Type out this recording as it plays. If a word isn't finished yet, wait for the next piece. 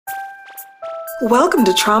Welcome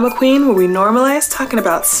to Trauma Queen, where we normalize talking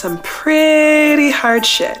about some pretty hard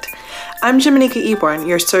shit. I'm Jimanika Eborn,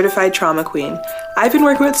 your certified trauma queen. I've been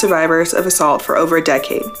working with survivors of assault for over a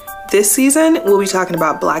decade. This season, we'll be talking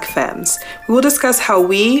about Black femmes. We will discuss how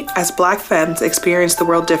we, as Black femmes, experience the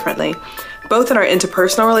world differently, both in our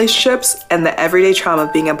interpersonal relationships and the everyday trauma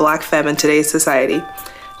of being a Black femme in today's society.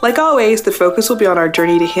 Like always, the focus will be on our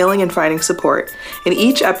journey to healing and finding support. In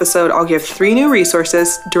each episode, I'll give 3 new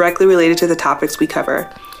resources directly related to the topics we cover.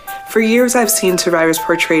 For years, I've seen survivors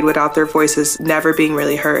portrayed without their voices never being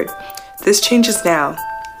really heard. This changes now.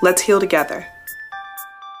 Let's heal together.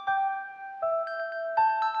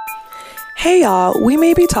 Hey y'all, we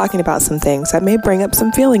may be talking about some things that may bring up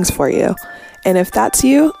some feelings for you. And if that's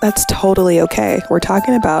you, that's totally okay. We're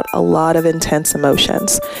talking about a lot of intense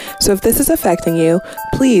emotions. So if this is affecting you,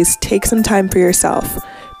 please take some time for yourself.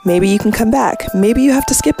 Maybe you can come back. Maybe you have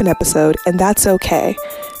to skip an episode, and that's okay.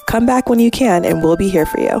 Come back when you can, and we'll be here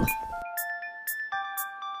for you.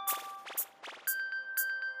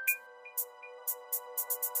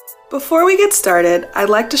 Before we get started, I'd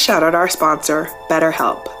like to shout out our sponsor,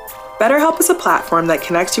 BetterHelp. BetterHelp is a platform that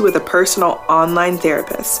connects you with a personal online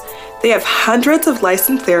therapist. They have hundreds of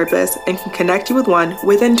licensed therapists and can connect you with one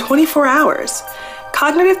within 24 hours.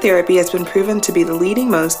 Cognitive therapy has been proven to be the leading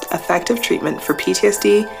most effective treatment for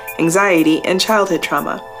PTSD, anxiety, and childhood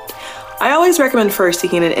trauma. I always recommend first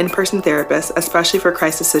seeking an in-person therapist, especially for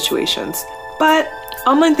crisis situations. But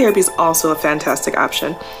online therapy is also a fantastic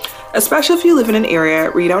option, especially if you live in an area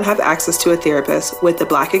where you don't have access to a therapist with the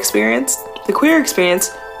Black experience, the queer experience,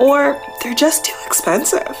 or they're just too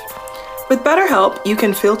expensive. With BetterHelp, you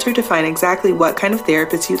can filter to find exactly what kind of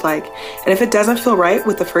therapist you'd like, and if it doesn't feel right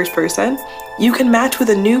with the first person, you can match with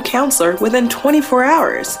a new counselor within 24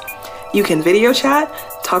 hours. You can video chat,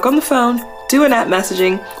 talk on the phone, do in-app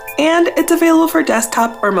messaging, and it's available for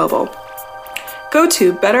desktop or mobile. Go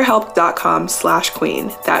to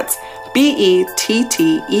betterhelp.com/queen. That's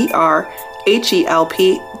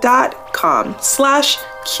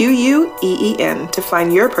BetterHelp.com/QUEEN to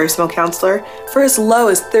find your personal counselor for as low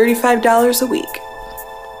as $35 a week.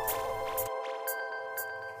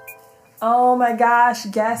 Oh my gosh,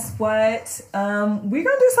 guess what? We're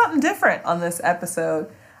gonna do something different on this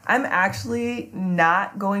episode. I'm actually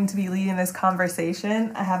not going to be leading this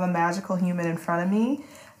conversation. I have a magical human in front of me,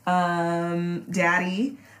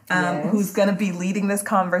 Daddy. Yes. Who's going to be leading this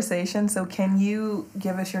conversation. So can you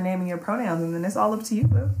give us your name and your pronouns, and then it's all up to you,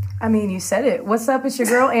 boo. I mean, you said it. What's up? It's your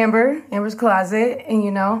girl, Amber. Amber's Closet.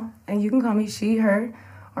 And, and you can call me she, her,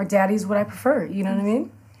 or daddy's what I prefer. You know what I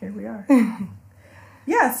mean? Here we are.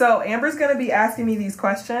 Yeah, so Amber's going to be asking me these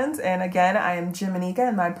questions. And again, I am Jimanika,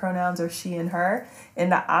 and my pronouns are she and her.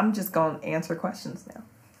 And I'm just going to answer questions now.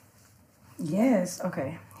 Yes.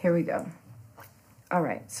 Okay. Here we go. All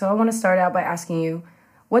right. So I want to start out by asking you,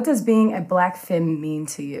 what does being a Black femme mean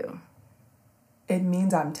to you? It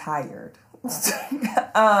means I'm tired.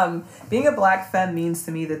 Being a Black femme means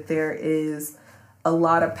to me that there is a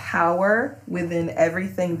lot of power within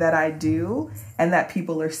everything that I do, and that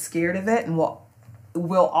people are scared of it and will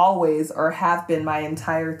always, or have been my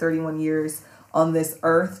entire 31 years on this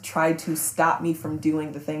earth, try to stop me from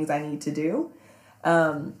doing the things I need to do.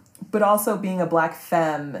 But also being a Black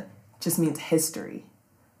femme just means history.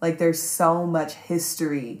 Like, there's so much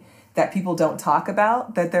history that people don't talk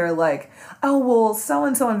about, that they're like, oh, well,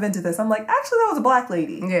 so-and-so invented this. I'm like, actually, that was a Black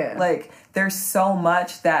lady. Yeah. Like, there's so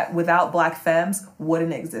much that without Black femmes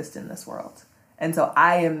wouldn't exist in this world. And so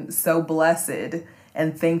I am so blessed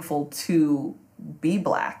and thankful to be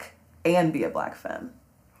Black and be a Black femme.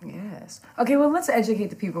 Yes. Okay, well, let's educate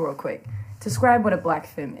the people real quick. Describe what a Black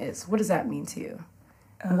femme is. What does that mean to you?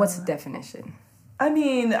 What's the definition? I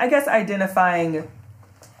mean, I guess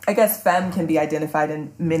femme can be identified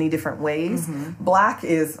in many different ways. Mm-hmm.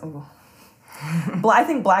 I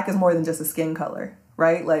think Black is more than just a skin color,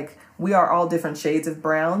 right? Like, we are all different shades of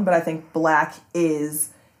brown, but I think Black is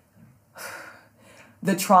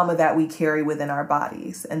the trauma that we carry within our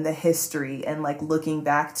bodies and the history, and like looking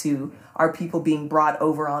back to our people being brought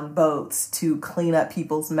over on boats to clean up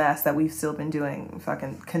people's mess that we've still been doing.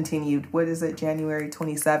 Fucking continued. What is it? January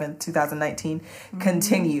 27th, 2019. Mm-hmm.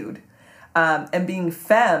 Continued. And being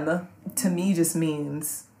femme, to me, just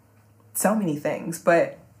means so many things.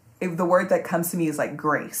 But the word that comes to me is like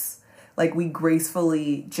grace. Like, we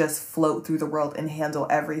gracefully just float through the world and handle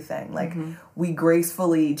everything. Like, we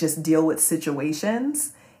gracefully just deal with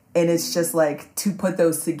situations. And it's just like, to put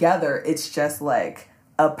those together, it's just like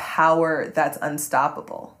a power that's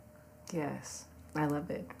unstoppable. Yes, I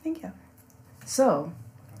love it. Thank you. So,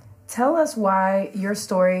 tell us why your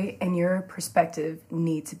story and your perspective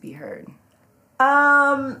need to be heard.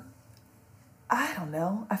 I don't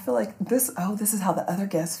know. I feel like this is how the other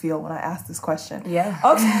guests feel when I ask this question. Yeah.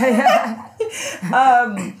 Okay.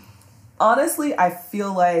 Honestly, I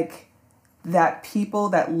feel like that people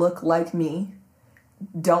that look like me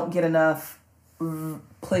don't get enough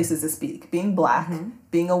places to speak. Being Black,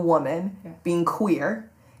 being a woman, being queer,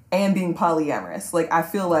 and being polyamorous. Like, I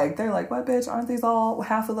feel like they're like, what, bitch, aren't these all,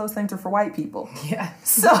 half of those things are for white people? Yeah.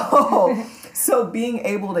 So being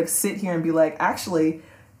able to sit here and be like, actually,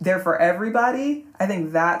 they're for everybody, I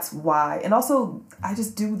think that's why. And also, I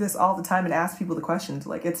just do this all the time and ask people the questions.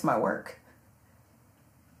 Like, it's my work.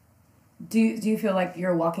 Do you feel like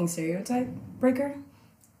you're a walking stereotype breaker?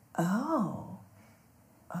 Oh,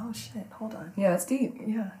 shit. Hold on. Yeah, that's deep.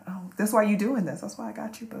 Yeah. Oh, that's why you doing this. That's why I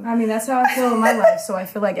got you, boo. I mean, that's how I feel in my life. So I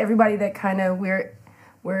feel like everybody that kind of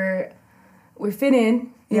we're fit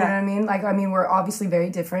in. You know what I mean? Like, I mean, we're obviously very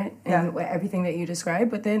different in everything that you described,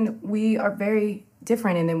 but then we are very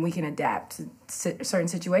different, and then we can adapt to certain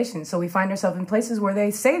situations. So we find ourselves in places where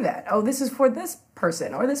they say that, oh, this is for this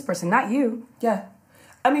person or this person, not you. Yeah.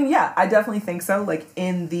 I mean, yeah, I definitely think so. Like,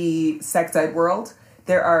 in the sex ed world,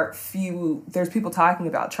 there's people talking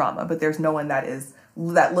about trauma, but there's no one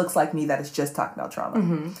that looks like me that is just talking about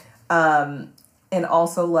trauma. And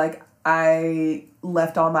also, like, I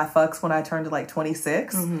left all my fucks when I turned to like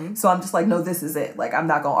 26. So I'm just like, no, this is it. Like, I'm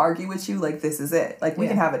not going to argue with you. Like, this is it. Like, we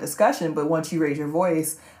can have a discussion, but once you raise your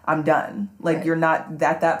voice, I'm done. Like, you're not,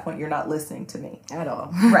 at that point, you're not listening to me. At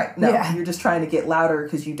all. Right. No, you're just trying to get louder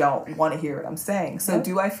because you don't want to hear what I'm saying. So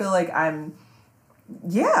do I feel like I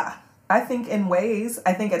think in ways,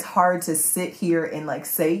 I think it's hard to sit here and like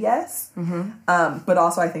say yes. But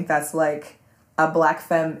also I think that's like a Black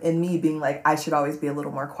femme in me being like, I should always be a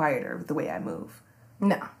little more quieter with the way I move.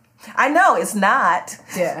 No. I know it's not.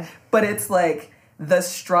 Yeah. But it's like the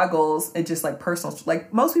struggles, it's just like personal.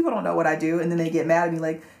 Like, most people don't know what I do, and then they get mad at me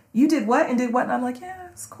like, you did what and did what? And I'm like, yeah,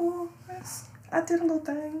 it's cool. I did a little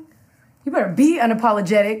thing. You better be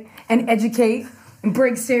unapologetic and educate and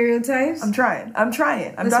break stereotypes. I'm trying.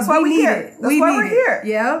 That's why we're here. That's why we're here.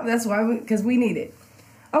 Yeah, that's why because we need it.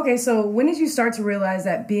 Okay, so when did you start to realize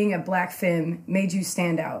that being a Black femme made you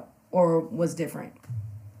stand out or was different?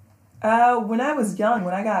 When I was young,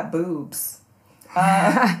 when I got boobs.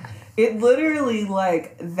 It literally,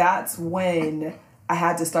 like, that's when I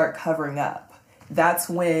had to start covering up. That's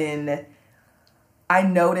when I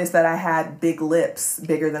noticed that I had big lips,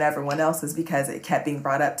 bigger than everyone else's, because it kept being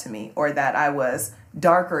brought up to me, or that I was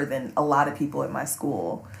darker than a lot of people at my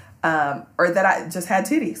school, or that I just had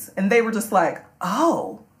titties. And they were just like,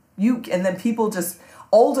 oh, and then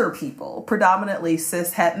older people, predominantly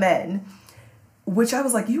cis het men, which I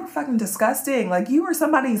was like, you were fucking disgusting. Like, you were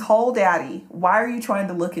somebody's whole daddy. Why are you trying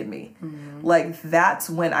to look at me? Like, that's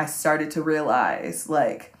when I started to realize,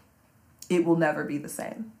 like, it will never be the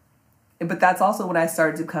same. But that's also when I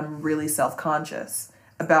started to become really self-conscious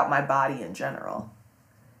about my body in general,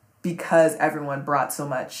 because everyone brought so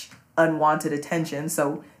much unwanted attention.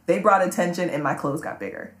 So they brought attention and my clothes got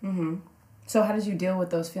bigger. So how did you deal with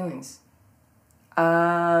those feelings?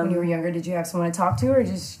 When you were younger, did you have someone to talk to, or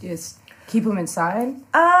just keep them inside?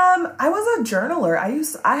 I was a journaler.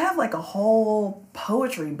 I have like a whole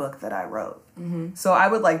poetry book that I wrote. So I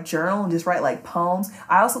would like journal and just write like poems.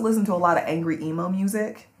 I also listened to a lot of angry emo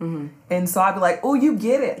music. And so I'd be like, oh, you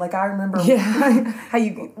get it. Like, I remember. Yeah. How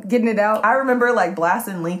you getting it out? I remember like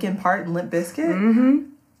blasting Linkin Park and Limp Bizkit.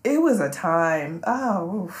 It was a time.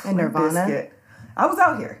 Oh, oof, and Nirvana. Bizkit. I was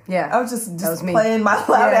out here. Yeah. I was just playing my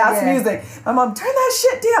loud ass music. My mom, turn that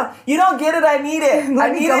shit down. You don't get it. I need it.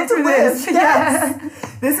 I need it to live.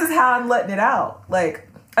 Yes. This is how I'm letting it out. Like,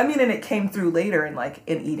 I mean, and it came through later in like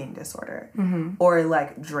an eating disorder or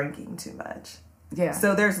like drinking too much. Yeah.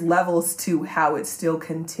 So there's levels to how it still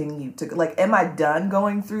continued to, like, am I done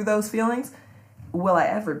going through those feelings? Will I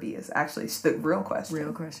ever be is actually the real question.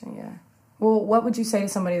 Real question, yeah. Well, what would you say to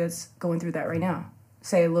somebody that's going through that right now?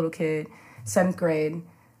 Say a little kid, 7th grade,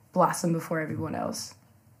 blossom before everyone else,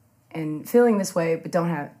 and feeling this way, but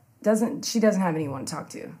she doesn't have anyone to talk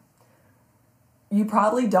to. You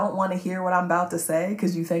probably don't want to hear what I'm about to say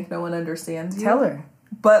because you think no one understands you. Tell her.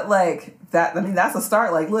 But like that, I mean, that's a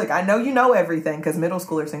start. Like, look, I know you know everything because middle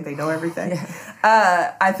schoolers think they know everything.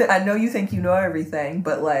 I know you think you know everything,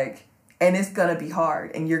 but like, and it's gonna be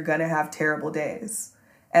hard, and you're gonna have terrible days,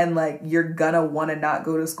 and like you're gonna want to not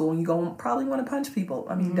go to school, and you gonna probably want to punch people.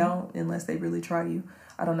 I mean, don't unless they really try you.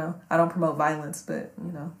 I don't know. I don't promote violence, but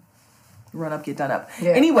you know, run up, get done up.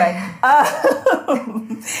 Yeah. Anyway,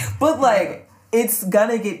 but like, it's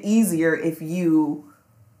gonna get easier if you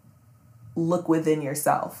look within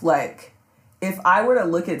yourself. Like, if I were to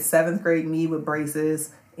look at 7th grade me with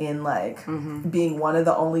braces in like being one of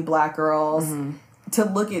the only black girls. To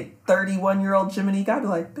look at 31-year-old Jiminique, I'd be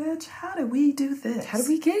like, bitch, how did we do this? How did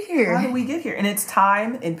we get here? How did we get here? And it's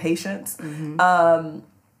time and patience, and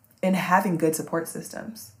having good support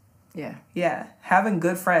systems. Yeah. Yeah. Having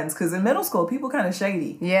good friends. Because in middle school, people kind of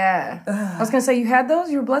shady. Yeah. I was going to say, you had those?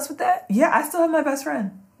 You were blessed with that? Yeah, I still have my best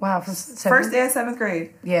friend. Wow. From first day of 7th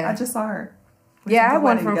grade. Yeah. I just saw her. I had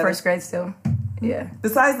one from first grade still. Yeah.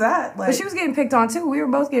 Besides that, like... But she was getting picked on, too. We were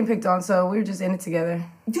both getting picked on, so we were just in it together.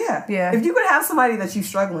 Yeah. Yeah. If you could have somebody that you're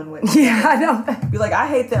struggling with. Yeah, I know. Be like, I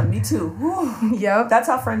hate them. Me too. Whew. Yep. That's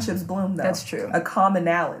how friendships bloom, though. That's true. A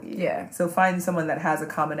commonality. Yeah. So find someone that has a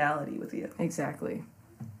commonality with you. Exactly.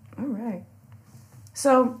 All right.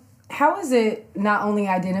 So, how is it not only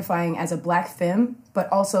identifying as a black femme,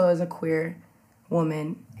 but also as a queer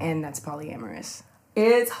woman, and that's polyamorous?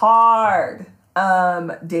 It's hard.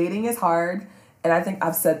 Dating is hard. And I think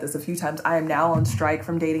I've said this a few times. I am now on strike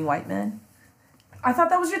from dating white men. I thought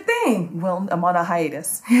that was your thing. Well, I'm on a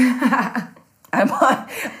hiatus. I'm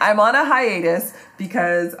on a hiatus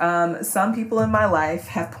because some people in my life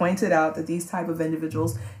have pointed out that these type of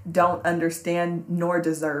individuals don't understand nor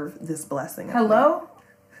deserve this blessing. Hello?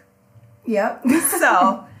 Yep.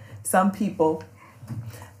 So, some people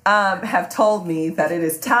have told me that it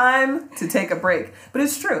is time to take a break. But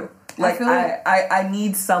it's true. Like, I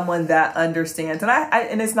need someone that understands. And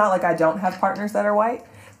and it's not like I don't have partners that are white,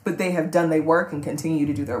 but they have done their work and continue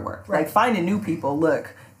to do their work. Right. Like, finding new people.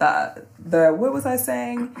 Look, what was I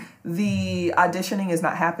saying? The auditioning is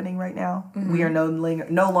not happening right now. We are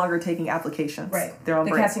no longer taking applications. Right. They're on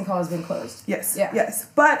the break. casting call has been closed. Yes. Yeah. Yes.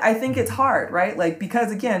 But I think it's hard, right? Like,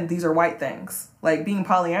 because again, these are white things. Like, being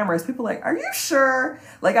polyamorous, people are like, are you sure?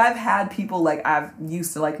 Like, I've had people like I've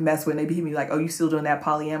used to like mess with, and they be me like, oh, you still doing that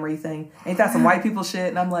polyamory thing? Ain't that some white people shit?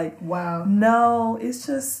 And I'm like, wow. No, it's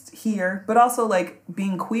just here. But also, like,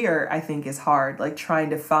 being queer, I think is hard. Like, trying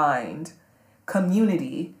to find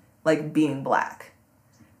community, like being black.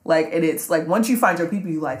 Like, it's like once you find your people,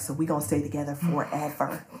 you like, so we gonna stay together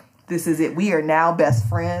forever. This is it. We are now best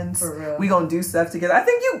friends. For real. We gonna do stuff together. I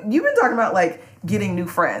think you've been talking about like getting new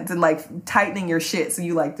friends and like tightening your shit. So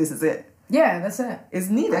you like, this is it. Yeah, that's it. It's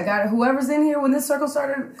needed. I got it. Whoever's in here when this circle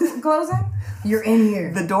started closing, you're in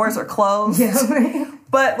here. The doors are closed. Yeah.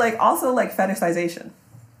 But like also like fetishization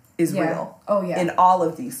is real. Oh yeah. In all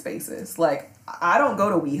of these spaces. Like, I don't go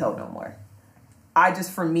to WeHo no more.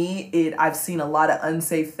 For me, I've seen a lot of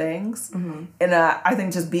unsafe things. And I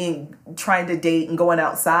think just trying to date and going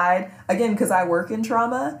outside, again, because I work in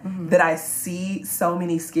trauma, that I see so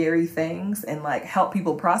many scary things and like help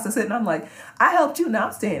people process it. And I'm like, I helped you, now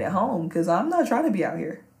I'm staying at home because I'm not trying to be out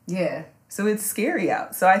here. Yeah. So it's scary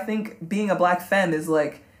out. So I think being a black femme is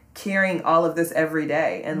like carrying all of this every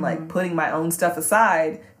day and like putting my own stuff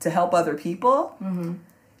aside to help other people.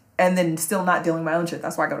 And then still not dealing with my own shit.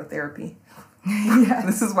 That's why I go to therapy. Yeah.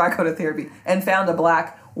 This is why I go to therapy. And found a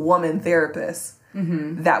black woman therapist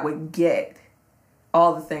that would get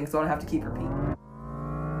all the things so I don't have to keep repeating.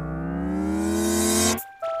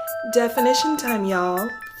 Definition time, y'all.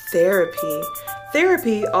 Therapy.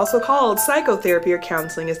 Therapy, also called psychotherapy or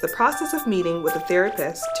counseling, is the process of meeting with a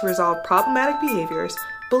therapist to resolve problematic behaviors,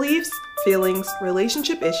 beliefs, feelings,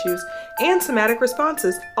 relationship issues, and somatic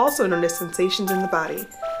responses, also known as sensations in the body.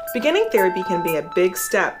 Beginning therapy can be a big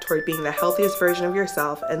step toward being the healthiest version of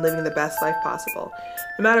yourself and living the best life possible,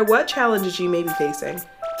 no matter what challenges you may be facing.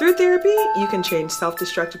 Through therapy, you can change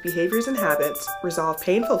self-destructive behaviors and habits, resolve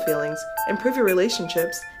painful feelings, improve your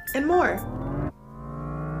relationships, and more.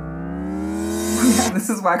 This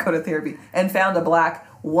is why I go to therapy. And found a black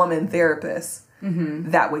woman therapist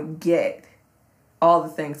that would get all the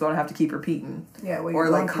things so I don't have to keep repeating. Yeah, or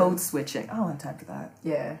like code switching. I don't have time for that.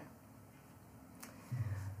 Yeah.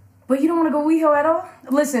 But you don't want to go WeHo at all?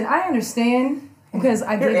 Listen, I understand because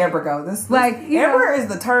I get Amber go. This Amber is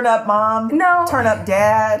the turn up mom. No, turn up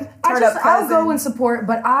dad. Turn up cousin. I'll go and support,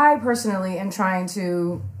 but I personally am trying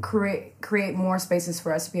to create more spaces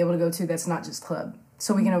for us to be able to go to that's not just club,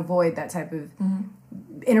 so we can avoid that type of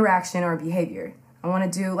interaction or behavior. I want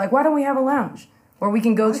to do like, why don't we have a lounge where we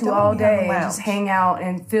can go to all day and just hang out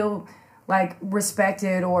and feel like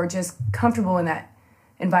respected or just comfortable in that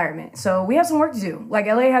environment. So we have some work to do. Like,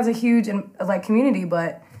 LA has a huge like community,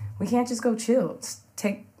 but we can't just go chill.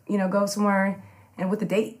 Go somewhere and with a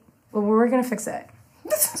date. But we're gonna fix that.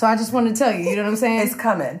 So I just wanted to tell you. You know what I'm saying? It's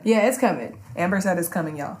coming. Yeah, it's coming. Amber said it's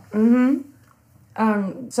coming, y'all.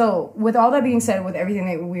 So with all that being said, with everything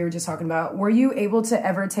that we were just talking about, were you able to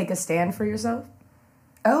ever take a stand for yourself?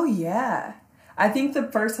 Oh yeah. I think the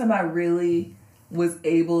first time I really was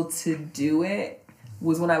able to do it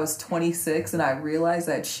was when I was 26 and I realized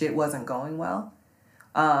that shit wasn't going well.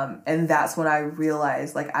 And that's when I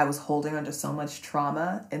realized, like, I was holding on to so much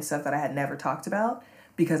trauma and stuff that I had never talked about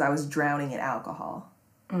because I was drowning in alcohol.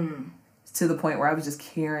 To the point where I was just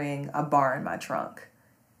carrying a bar in my trunk.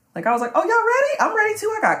 Like, I was like, oh, y'all ready? I'm ready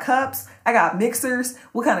too. I got cups. I got mixers.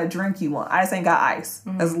 What kind of drink you want? I just ain't got ice.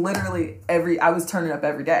 That's literally I was turning up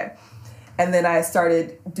every day. And then I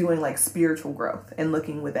started doing, like, spiritual growth and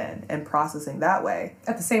looking within and processing that way.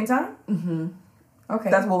 At the same time? Mm-hmm. Okay.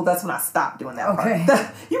 That's when I stopped doing that part.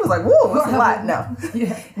 He was like, whoa, that's a lot. No.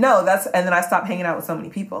 No, and then I stopped hanging out with so many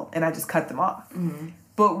people and I just cut them off.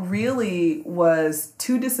 But really was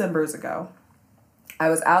 2 Decembers ago. I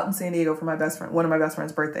was out in San Diego for one of my best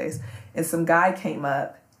friend's birthdays, and some guy came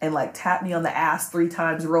up and, like, tapped me on the ass 3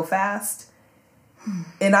 times real fast.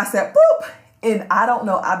 And I said, boop. And I don't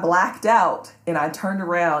know, I blacked out and I turned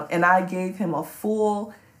around and I gave him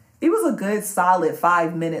it was a good solid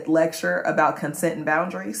 5-minute lecture about consent and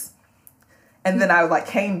boundaries. And then I, like,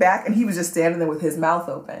 came back and he was just standing there with his mouth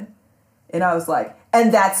open. And I was like,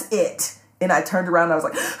 and that's it. And I turned around and I was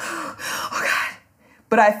like, oh God.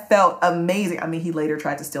 But I felt amazing. I mean, he later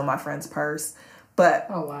tried to steal my friend's purse. But,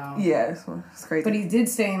 oh, wow. Yeah, it's crazy. But he did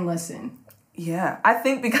stay and listen. Yeah. I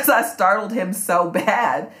think because I startled him so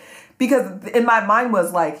bad. Because in my mind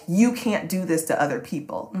was like, you can't do this to other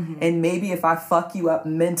people. And maybe if I fuck you up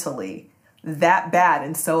mentally that bad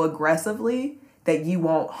and so aggressively that you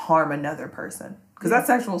won't harm another person. Because that's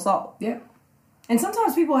sexual assault. Yeah. And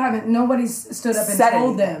sometimes nobody's stood up and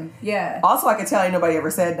told them. Yeah. Also, I could tell you nobody ever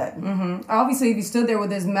said that. Obviously, if he stood there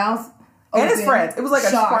with his mouth open, and his friends. It was like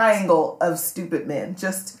shocked. A triangle of stupid men.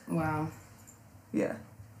 Just. Wow. Yeah.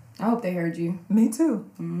 I hope they heard you. Me too.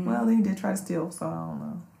 Well, they did try to steal, so I don't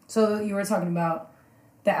know. So you were talking about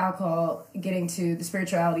the alcohol getting to the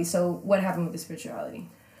spirituality. So what happened with the spirituality?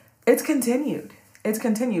 It's continued.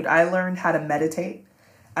 I learned how to meditate.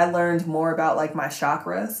 I learned more about, like, my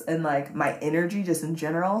chakras and, like, my energy just in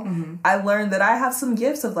general. I learned that I have some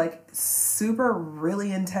gifts of, like, super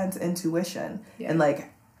really intense intuition and, like,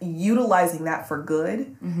 utilizing that for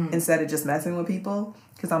good instead of just messing with people.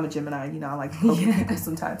 Because I'm a Gemini, I like to poke at people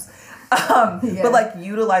sometimes. But, like,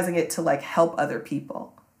 utilizing it to, like, help other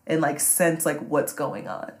people and, like, sense, like, what's going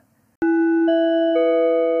on.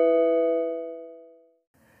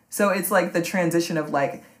 So it's, like, the transition of,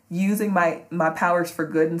 like, using my powers for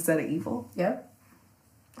good instead of evil. Yep.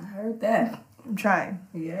 I heard that. I'm trying.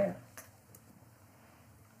 Yeah.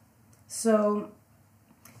 So,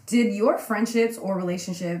 did your friendships or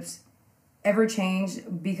relationships ever change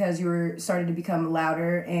because you were starting to become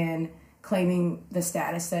louder and claiming the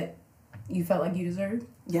status that you felt like you deserved?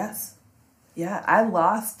 Yes. Yeah, I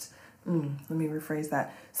lost... let me rephrase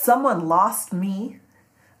that. Someone lost me.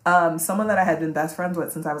 Someone that I had been best friends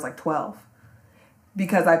with since I was, like, 12.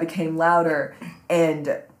 Because I became louder,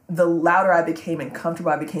 and the louder I became and comfortable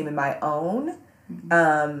I became in my own,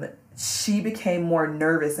 she became more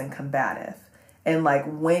nervous and combative. And, like,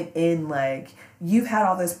 went in, like, you've had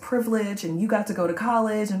all this privilege, and you got to go to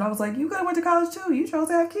college. And I was like, you could have went to college, too. You chose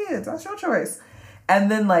to have kids. That's your choice. And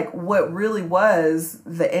then, like, what really was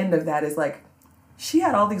the end of that is, like, she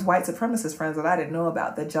had all these white supremacist friends that I didn't know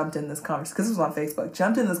about that jumped in this conversation, because it was on Facebook,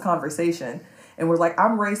 jumped in this conversation, and were like,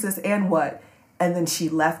 I'm racist, and what? And then she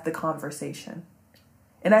left the conversation.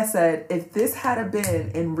 And I said, if this had been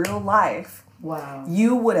in real life, wow,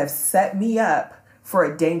 you would have set me up for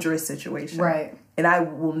a dangerous situation. Right. And I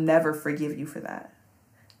will never forgive you for that.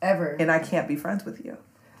 Ever. And I can't be friends with you.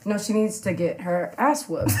 No, she needs to get her ass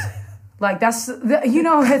whooped. Like, that's,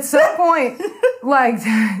 at some point, like,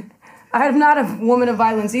 I'm not a woman of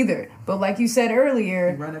violence either. But like you said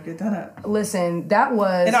earlier... Run up, get done up. Listen, that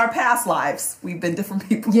was... In our past lives, we've been different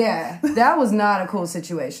people. Yeah, that was not a cool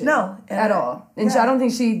situation. No. At all. And I don't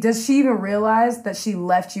think does she even realize that she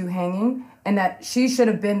left you hanging and that she should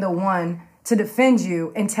have been the one to defend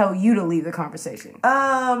you and tell you to leave the conversation?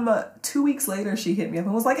 2 weeks later, she hit me up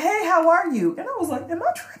and was like, hey, how are you? And I was like, am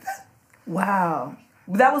I tripping? Wow.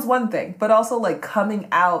 That was one thing. But also, like, coming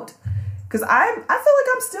out... Because I feel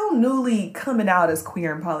like I'm still newly coming out as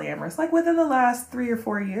queer and polyamorous, like within the last 3 or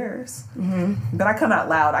 4 years. But I come out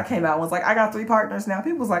loud. I came out and was like, I got 3 partners now.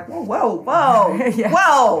 People was like, whoa. Yeah.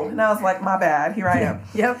 Whoa. And I was like, my bad. Here I am.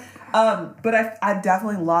 Yep. But I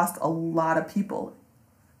definitely lost a lot of people.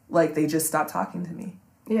 Like, they just stopped talking to me.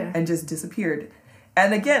 Yeah. And just disappeared.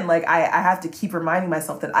 And again, like, I have to keep reminding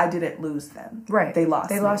myself that I didn't lose them. Right. They lost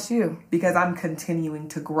me. They lost you. Because I'm continuing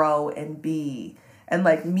to grow and be... And,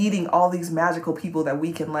 like, meeting all these magical people that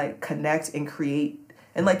we can, like, connect and create.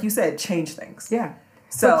 And, like you said, change things. Yeah.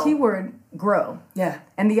 So, the keyword, grow. Yeah.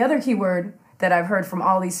 And the other keyword that I've heard from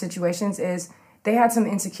all these situations is they had some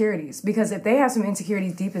insecurities. Because if they have some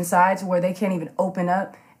insecurities deep inside to where they can't even open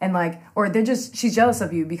up and like, or she's jealous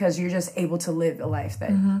of you because you're just able to live a life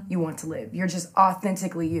that you want to live. You're just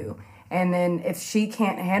authentically you. And then if she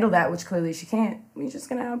can't handle that, which clearly she can't, you're just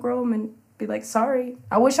going to outgrow them and be like, sorry,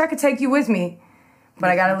 I wish I could take you with me, but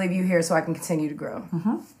I got to leave you here so I can continue to grow.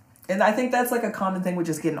 And I think that's like a common thing with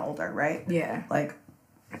just getting older, right? Yeah. Like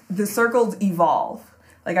the circles evolve.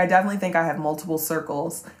 Like I definitely think I have multiple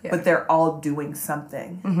circles, but they're all doing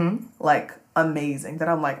something like amazing that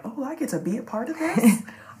I'm like, oh, I get to be a part of this?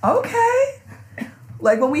 Okay.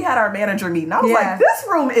 Like when we had our manager meeting, I was like, this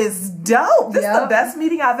room is dope. This is the best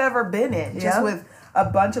meeting I've ever been in. Just with a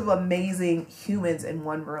bunch of amazing humans in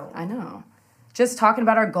one room. I know. Just talking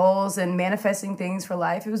about our goals and manifesting things for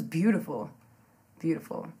life. It was beautiful.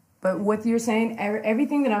 Beautiful. But what you're saying,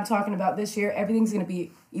 everything that I'm talking about this year, everything's going to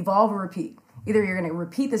be evolve or repeat. Either you're going to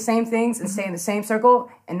repeat the same things and stay in the same circle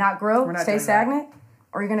and not grow, stay stagnant,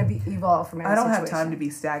 or you're going to be evolve from every situation. I don't have time to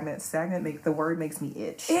be stagnant. The word makes me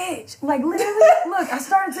itch. Itch. Like, literally, look, I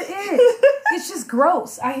started to itch. It's just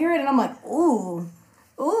gross. I hear it and I'm like, ooh.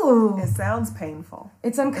 Ooh. It sounds painful.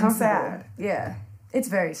 It's uncomfortable. And sad. Yeah. It's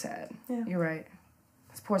very sad. Yeah. You're right.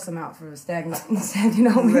 Let's pour some out for the stagnant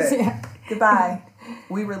homies. Yeah. Goodbye.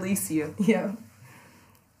 We release you. Yeah.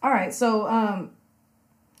 All right. So,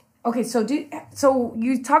 okay. So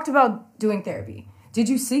you talked about doing therapy. Did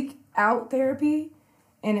you seek out therapy?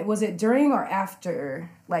 And was it during or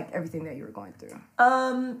after, like, everything that you were going through?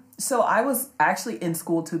 So I was actually in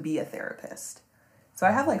school to be a therapist. So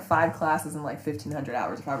I have, like, 5 classes and, like, 1,500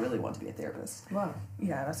 hours if I really want to be a therapist. Wow.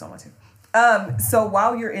 Yeah, that's so much too. So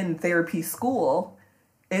while you're in therapy school,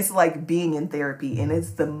 it's like being in therapy. And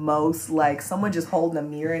it's the most, like, someone just holding a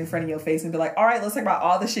mirror in front of your face and be like, all right, let's talk about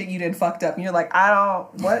all the shit you did fucked up. And you're like,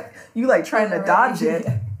 what? You, like, trying to dodge it.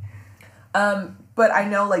 But I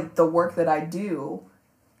know, like, the work that I do,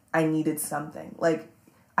 I needed something. Like,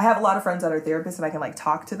 I have a lot of friends that are therapists and I can, like,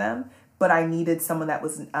 talk to them, but I needed someone that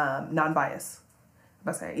was non-biased.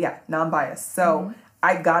 Non-biased. So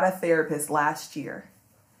I got a therapist last year.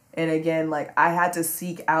 And again, like, I had to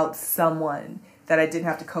seek out someone that I didn't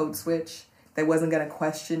have to code switch, that wasn't going to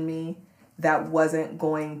question me, that wasn't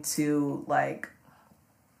going to, like,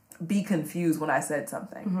 be confused when I said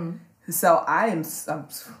something. So I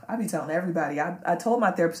be telling everybody. I told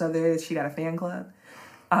my therapist the other day that she got a fan club.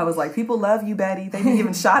 I was like, people love you, Betty. They be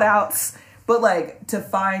giving shout outs. But like to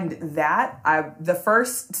find that, the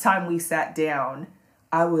first time we sat down,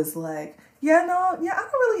 I was like, I don't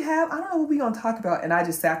know what we gonna talk about. And I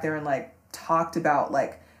just sat there and like talked about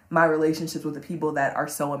like my relationships with the people that are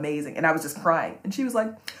so amazing. And I was just crying. And she was like,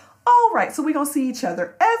 all right, so we gonna see each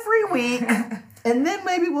other every week and then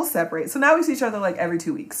maybe we'll separate. So now we see each other like every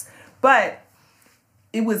 2 weeks. But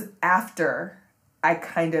it was after I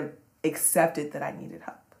kind of accepted that I needed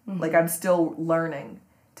help. Like I'm still learning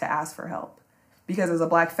to ask for help. Because as a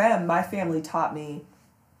Black femme, my family taught me,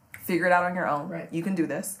 figure it out on your own. Right. You can do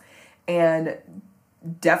this. And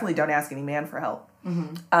definitely don't ask any man for help.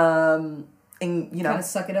 And, you know. Kind of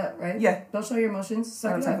suck it up, right? Yeah. Don't show your emotions.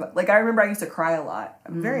 Suck it up. Like, I remember I used to cry a lot.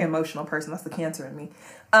 I'm a very emotional person. That's the cancer in me.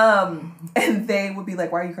 And they would be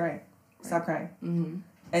like, why are you crying? Stop crying.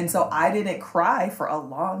 And so I didn't cry for a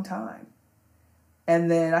long time.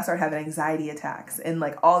 And then I started having anxiety attacks and,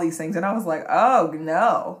 like, all these things. And I was like, oh,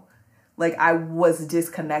 no. Like, I was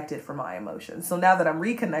disconnected from my emotions. So now that I'm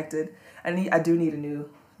reconnected, I do need a new,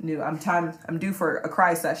 I'm due for a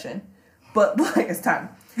cry session. But, like, it's time.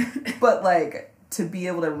 But, like, to be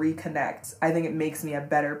able to reconnect, I think it makes me a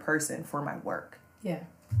better person for my work. Yeah.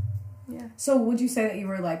 Yeah. So would you say that you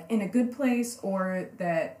were, like, in a good place, or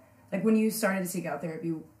that, like, when you started to seek out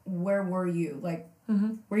therapy, where were you? Like,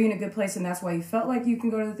 were you in a good place and that's why you felt like you can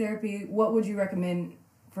go to the therapy? What would you recommend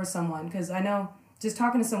for someone? Because I know just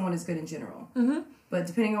talking to someone is good in general. But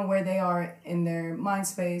depending on where they are in their mind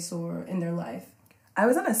space or in their life. I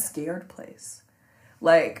was in a scared place.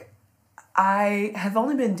 Like, I have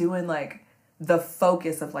only been doing, like, the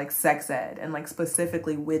focus of, like, sex ed and, like,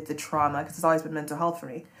 specifically with the trauma, because it's always been mental health for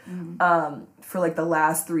me, for, like, the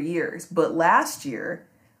last 3 years. But last year,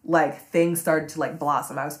 like, things started to, like,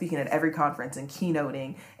 blossom. I was speaking at every conference and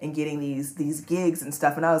keynoting and getting these gigs and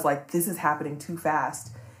stuff. And I was like, this is happening too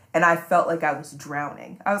fast. And I felt like I was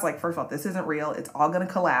drowning. I was like, first of all, this isn't real. It's all going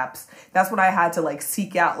to collapse. That's when I had to, like,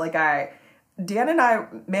 seek out, like,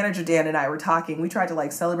 Manager Dan and I were talking. We tried to,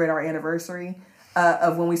 like, celebrate our anniversary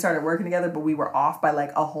of when we started working together, but we were off by,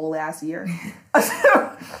 like, a whole ass year.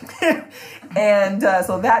 And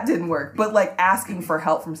so that didn't work. But, like, asking for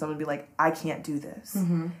help from someone, be like, I can't do this.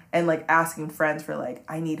 And, like, asking friends for, like,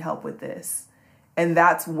 I need help with this. And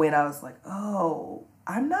that's when I was like, oh,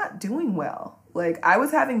 I'm not doing well. Like, I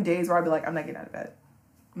was having days where I'd be like, I'm not getting out of bed.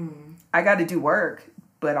 Mm-hmm. I got to do work,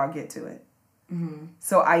 but I'll get to it. Mm-hmm.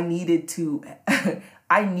 So I needed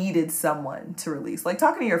someone to release. Like,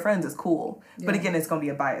 talking to your friends is cool. Yeah. But again, it's going to be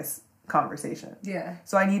a biased conversation. Yeah.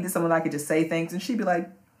 So I needed someone I could just say things, and she'd be like,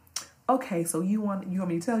 okay, so you want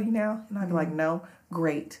me to tell you now? And I'd be like, no.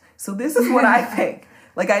 Great. So this is what I think.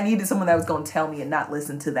 Like, I needed someone that was going to tell me and not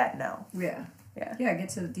listen to that no. Yeah. Yeah. Yeah, get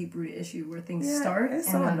to the deep-rooted issue where things start and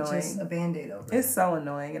so not annoying. Just a Band-Aid over it. It's so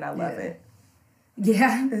annoying, and I love it.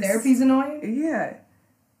 Yeah, therapy's annoying? Yeah.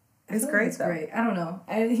 It's great, it's though. Great. I don't know.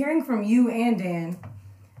 And hearing from you and Dan,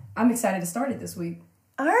 I'm excited to start it this week.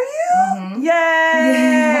 Are you? Mm-hmm. Yay!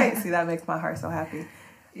 Yeah. See, that makes my heart so happy.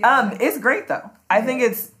 Yeah. It's great, though. I think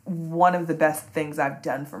it's one of the best things I've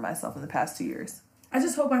done for myself in the past 2 years. I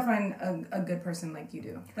just hope I find a good person like you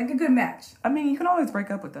do. Like a good match. I mean, you can always break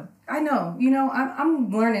up with them. I know. You know, I'm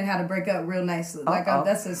learning how to break up real nicely. Like,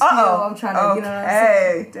 that's a skill I'm trying to, you know what I'm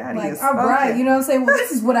saying? Hey, Daddy like, is all right, you know what I'm saying? Well,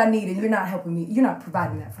 this is what I need, and you're not helping me. You're not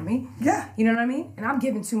providing that for me. Yeah. You know what I mean? And I'm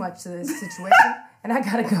giving too much to this situation, and I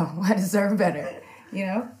gotta go. I deserve better. You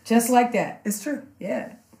know? Just like that. It's true.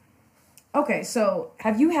 Yeah. Okay, so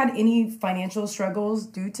have you had any financial struggles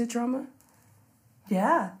due to trauma?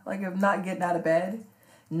 Yeah, like of not getting out of bed,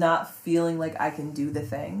 not feeling like I can do the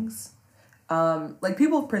things. Like,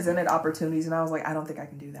 people have presented opportunities, and I was like, I don't think I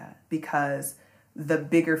can do that, because the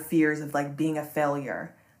bigger fears of, like, being a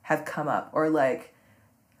failure have come up, or, like,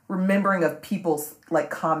 remembering of people's, like,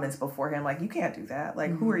 comments beforehand, like, you can't do that.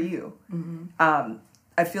 Like, who are you? Mm-hmm.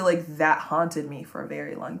 I feel like that haunted me for a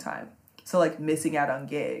very long time. So, like, missing out on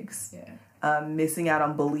gigs. Yeah. Missing out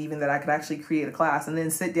on believing that I could actually create a class, and then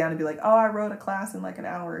sit down and be like, oh, I wrote a class in like an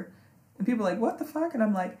hour. And people are like, what the fuck? And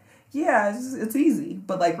I'm like, yeah, it's easy.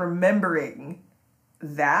 But, like, remembering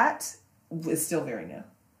that is still very new.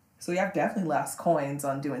 So I've definitely lost coins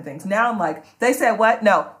on doing things. Now I'm like, they said what?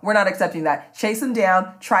 No, we're not accepting that. Chase them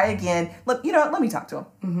down. Try again. Let me talk to them.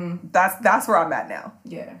 Mm-hmm. That's where I'm at now.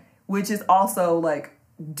 Yeah. Which is also, like,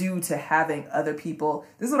 due to having other people.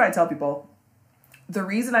 This is what I tell people. The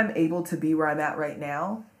reason I'm able to be where I'm at right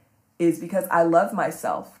now is because I love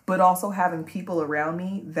myself, but also having people around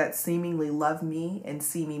me that seemingly love me and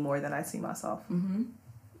see me more than I see myself. Mm-hmm.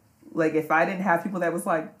 Like, if I didn't have people that was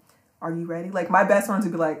like, are you ready? Like, my best friends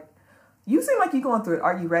would be like, you seem like you're going through it.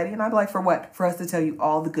 Are you ready? And I'd be like, for what? For us to tell you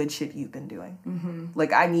all the good shit you've been doing. Mm-hmm.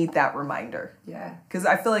 Like, I need that reminder. Yeah. Because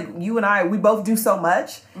I feel like you and I, we both do so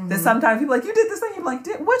much that sometimes people are like, you did this thing. You're like,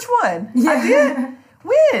 which one? Yeah. I did.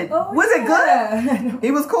 When? Oh, was it good?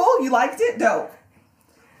 It was cool? You liked it? Dope.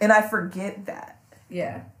 And I forget that.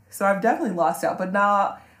 Yeah. So I've definitely lost out. But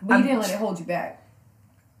now... But you didn't let it hold you back.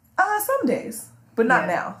 Some days. But not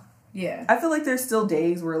now. Yeah. I feel like there's still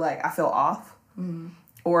days where, like, I feel off. Mm-hmm.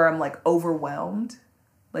 Or I'm, like, overwhelmed.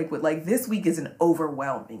 Like, this week is an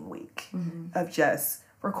overwhelming week of just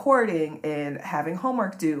recording and having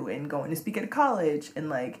homework due and going to speak at a college and,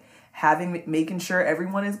 like, making sure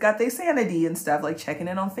everyone has got their sanity and stuff, like checking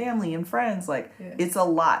in on family and friends. Like, it's a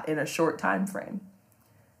lot in a short time frame.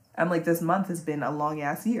 I'm like, this month has been a long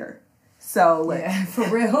ass year. So, like, yeah, for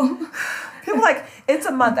real. People like, it's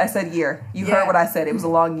a month. I said year. You heard what I said. It was a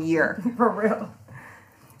long year. For real.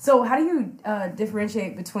 So how do you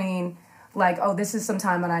differentiate between, like, oh, this is some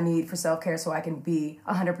time that I need for self-care so I can be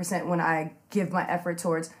 100% when I give my effort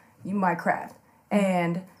towards my craft,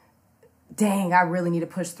 and dang, I really need to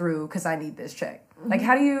push through because I need this check. Mm-hmm. Like,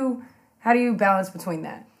 how do you balance between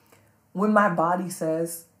that? When my body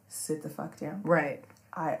says, sit the fuck down. Right.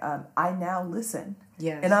 I now listen.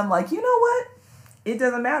 Yes. And I'm like, you know what? It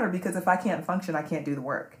doesn't matter, because if I can't function, I can't do the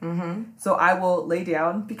work. Mm-hmm. So I will lay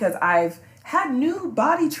down, because I've had new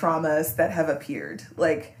body traumas that have appeared.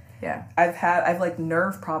 Like, yeah, I've like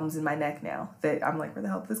nerve problems in my neck now that I'm like, where the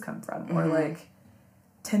hell did this come from? Mm-hmm. Or like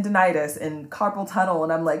tendonitis and carpal tunnel.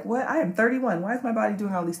 And I'm like, what? I am 31. Why is my body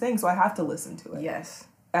doing all these things? So I have to listen to it. Yes.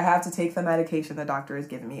 I have to take the medication the doctor has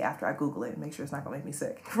given me after I Google it and make sure it's not going to make me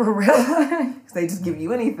sick. For real? Because they just give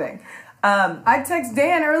you anything. I text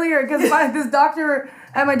Dan earlier because this doctor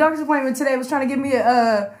at my doctor's appointment today was trying to give me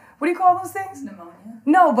a, what do you call those things? Pneumonia.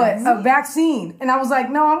 No, but a vaccine. And I was like,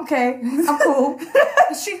 no, I'm okay. I'm cool.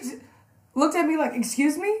 She looked at me like,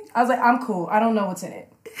 excuse me? I was like, I'm cool. I don't know what's in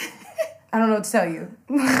it. I don't know what to tell you.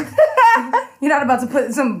 You're not about to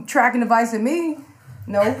put some tracking device in me.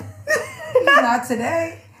 Nope. Not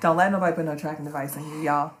today. Don't let nobody put no tracking device in you,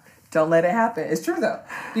 y'all. Don't let it happen. It's true, though.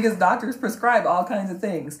 Because doctors prescribe all kinds of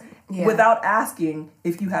things without asking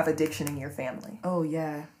if you have addiction in your family. Oh,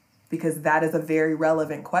 yeah. Because that is a very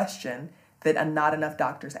relevant question that not enough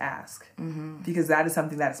doctors ask. Mm-hmm. Because that is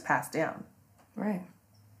something that is passed down. Right.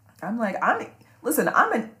 I'm like, I'm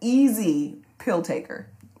an easy pill taker.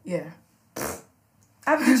 Yeah.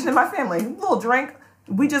 I have addiction in my family. A little drink.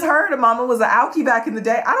 We just heard mama was an alkie back in the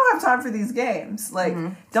day. I don't have time for these games. Like,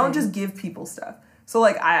 don't just give people stuff. So,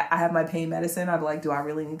 like, I have my pain medicine. I'm like, do I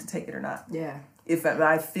really need to take it or not? Yeah. If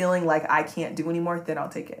I'm feeling like I can't do anymore, then I'll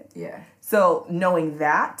take it. Yeah. So, knowing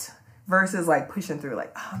that versus, like, pushing through,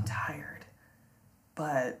 like, oh, I'm tired,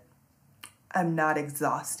 but I'm not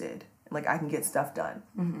exhausted. Like, I can get stuff done.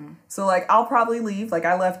 Mm-hmm. So, like, I'll probably leave. Like,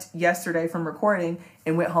 I left yesterday from recording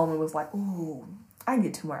and went home and was like, ooh, I can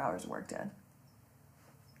get 2 more hours of work done.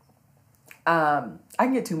 I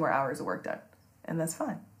can get 2 more hours of work done, and that's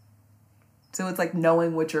fine. So it's like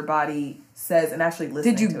knowing what your body says and actually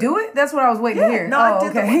listening to it. Did you do it? That's what I was waiting to hear. No, I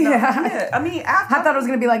did the work. Yeah. I mean, after I thought it was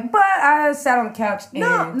going to be like, but I sat on the couch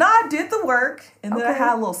and... No, I did the work, and then I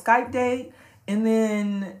had a little Skype date, and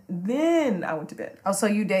then I went to bed. Oh, so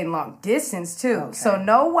you dating long distance, too. Okay. So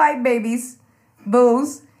no white babies,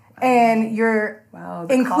 booze, and you're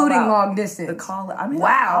including long distance. The call. I mean,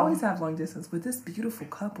 I always have long distance with this beautiful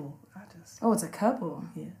couple. Oh, it's a couple.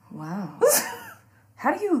 Yeah. Wow.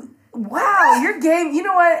 How do you? Wow, your game. You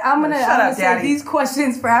know what? I'm gonna save these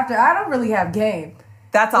questions for after. I don't really have game.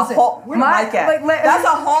 That's a whole. Where the mic at? That's a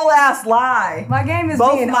whole ass lie. My game is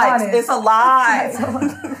both being mics. honest. It's a lie.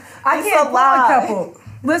 I can't pull a couple.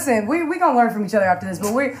 Listen, we gonna learn from each other after this,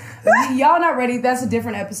 but y'all not ready. That's a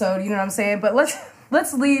different episode. You know what I'm saying? But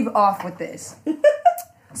let's leave off with this.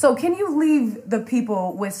 So, can you leave the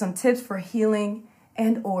people with some tips for healing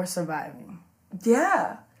and or surviving?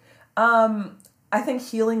 Yeah. I think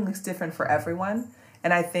healing looks different for everyone.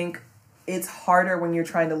 And I think it's harder when you're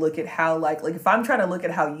trying to look at how, like if I'm trying to look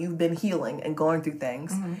at how you've been healing and going through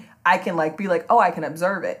things, I can be like, oh, I can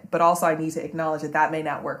observe it. But also I need to acknowledge that may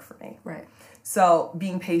not work for me. Right. So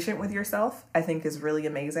being patient with yourself, I think, is really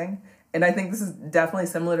amazing. And I think this is definitely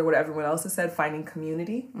similar to what everyone else has said, finding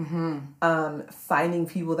community, finding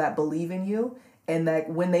people that believe in you. And that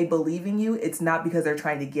when they believe in you, it's not because they're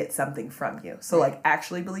trying to get something from you. So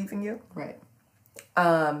actually believing you. Right.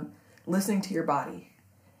 Listening to your body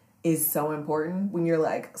is so important when you're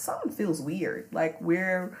like, something feels weird. Like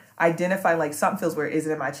we're identifying like something feels weird. Is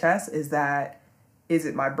it in my chest? Is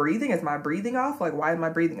it my breathing? Is my breathing off? Like, why is my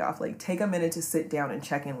breathing off? Like, take a minute to sit down and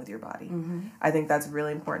check in with your body. Mm-hmm. I think that's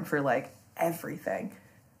really important for like everything.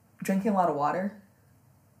 Drinking a lot of water,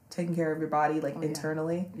 taking care of your body,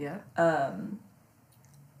 internally. Yeah.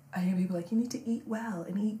 I hear people like, you need to eat well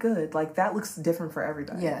and eat good. Like, that looks different for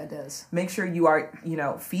everybody. Yeah, it does. Make sure you are,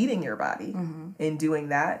 feeding your body and doing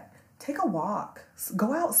that. Take a walk.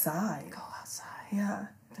 Go outside. Yeah.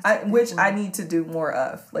 I need to do more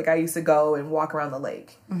of. Like, I used to go and walk around the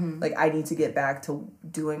lake. Mm-hmm. Like, I need to get back to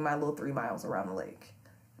doing my little 3 miles around the lake.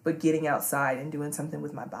 But getting outside and doing something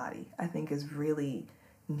with my body, I think, is really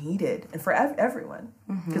needed. And for everyone.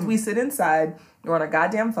 Because we sit inside, we're on our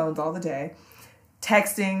goddamn phones all the day.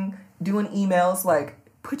 Texting, doing emails, like,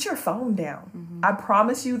 put your phone down. Mm-hmm. I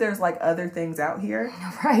promise you there's, like, other things out here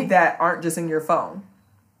that aren't just in your phone.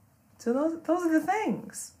 So those are the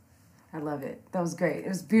things. I love it. That was great. It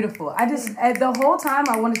was beautiful. The whole time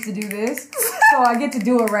I wanted to do this, so I get to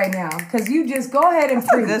do it right now. Because you just go ahead and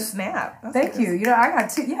preach. That's a good snap. Thank you. I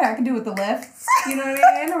got two. Yeah, I can do it with the left. You know what I mean?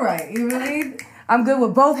 And the right. You know what I mean? I'm good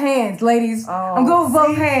with both hands, ladies. I'm good with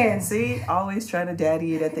both hands. See, always trying to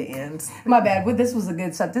daddy it at the ends. My bad. This was a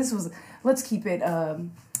good stuff. Let's keep it, cute.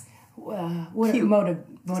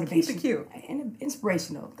 Motivation. Keep it cute. And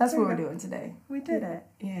inspirational. That's what we're doing today. We did it.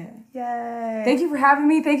 Yeah. Yay. Thank you for having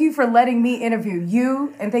me. Thank you for letting me interview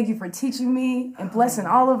you. And thank you for teaching me and blessing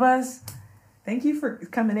all of us. Thank you for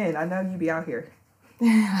coming in. I know you be out here.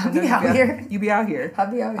 I'll be out here. You be out here. I'll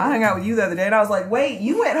be out here. I hung out with you the other day and I was like, wait,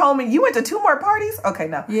 you went home and you went to 2 more parties? Okay,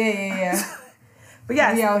 no. Yeah. But yes.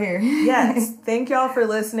 I'll be out here. Yes. Thank y'all for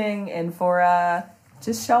listening and for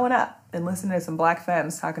just showing up and listening to some black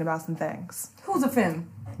femmes talking about some things. Who's a femme?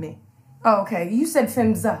 Me. Oh, okay. You said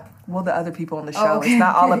femmes up. Well, the other people on the show. Okay. It's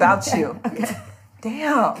not all about you. Okay.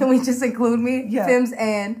 Damn. Can we just include me? Yeah. Femmes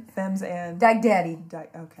and Dyke Daddy.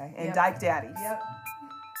 Okay. And Dyke Daddies. Yep.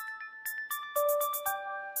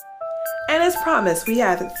 And as promised, we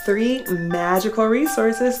have 3 magical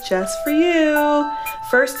resources just for you.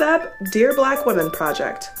 First up, Dear Black Women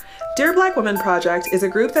Project. Dear Black Women Project is a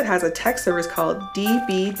group that has a text service called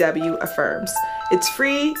DBW Affirms. It's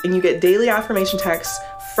free and you get daily affirmation texts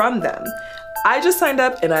from them. I just signed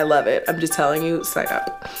up and I love it. I'm just telling you, sign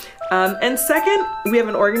up. And second, we have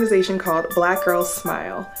an organization called Black Girls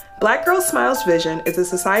Smile. Black Girls Smile's vision is a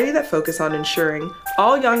society that focuses on ensuring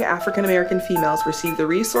all young African American females receive the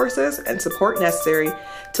resources and support necessary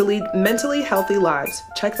to lead mentally healthy lives.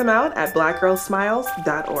 Check them out at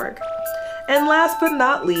blackgirlsmiles.org. And last but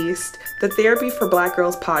not least, the Therapy for Black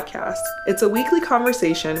Girls podcast. It's a weekly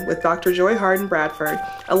conversation with Dr. Joy Harden Bradford,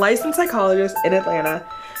 a licensed psychologist in Atlanta,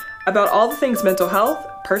 about all the things mental health,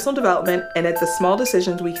 personal development, and the small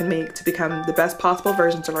decisions we can make to become the best possible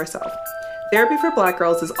versions of ourselves. Therapy for Black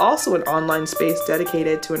Girls is also an online space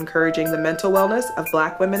dedicated to encouraging the mental wellness of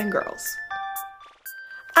Black women and girls.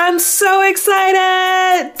 I'm so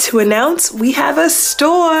excited to announce we have a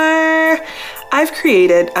store. I've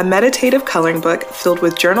created a meditative coloring book filled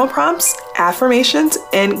with journal prompts, affirmations,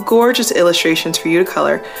 and gorgeous illustrations for you to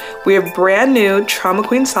color. We have brand new Trauma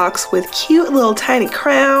Queen socks with cute little tiny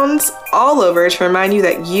crowns all over to remind you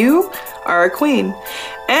that you are a queen.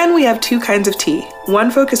 And we have 2 kinds of tea,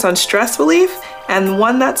 one focused on stress relief and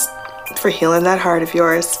one that's for healing that heart of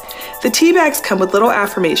yours. The tea bags come with little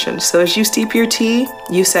affirmations, so as you steep your tea,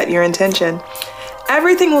 you set your intention.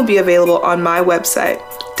 Everything will be available on my website,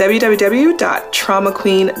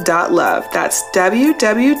 www.traumaqueen.love. That's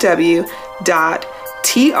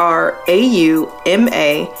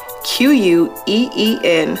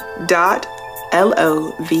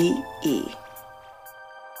www.traumaqueen.love.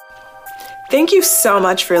 Thank you so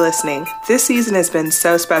much for listening. This season has been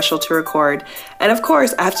so special to record. And of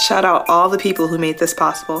course, I have to shout out all the people who made this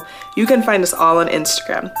possible. You can find us all on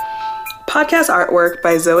Instagram. Podcast artwork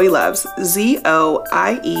by Zoe Loves, ZoieLoves,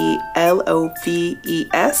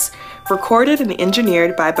 recorded and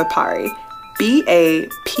engineered by Bapari, Bapari,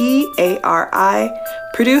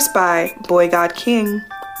 produced by Boy God King,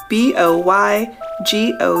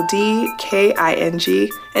 BoyGodking,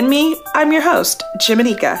 and me, I'm your host,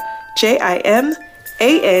 Jimanika, Jimanekia.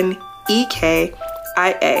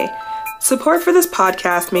 Support for this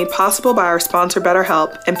podcast made possible by our sponsor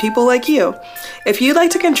BetterHelp and people like you. If you'd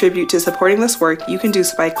like to contribute to supporting this work, you can do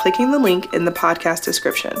so by clicking the link in the podcast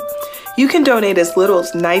description. You can donate as little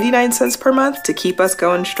as 99 cents per month to keep us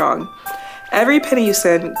going strong. Every penny you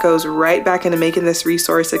send goes right back into making this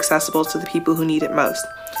resource accessible to the people who need it most.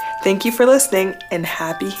 Thank you for listening and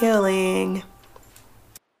happy healing.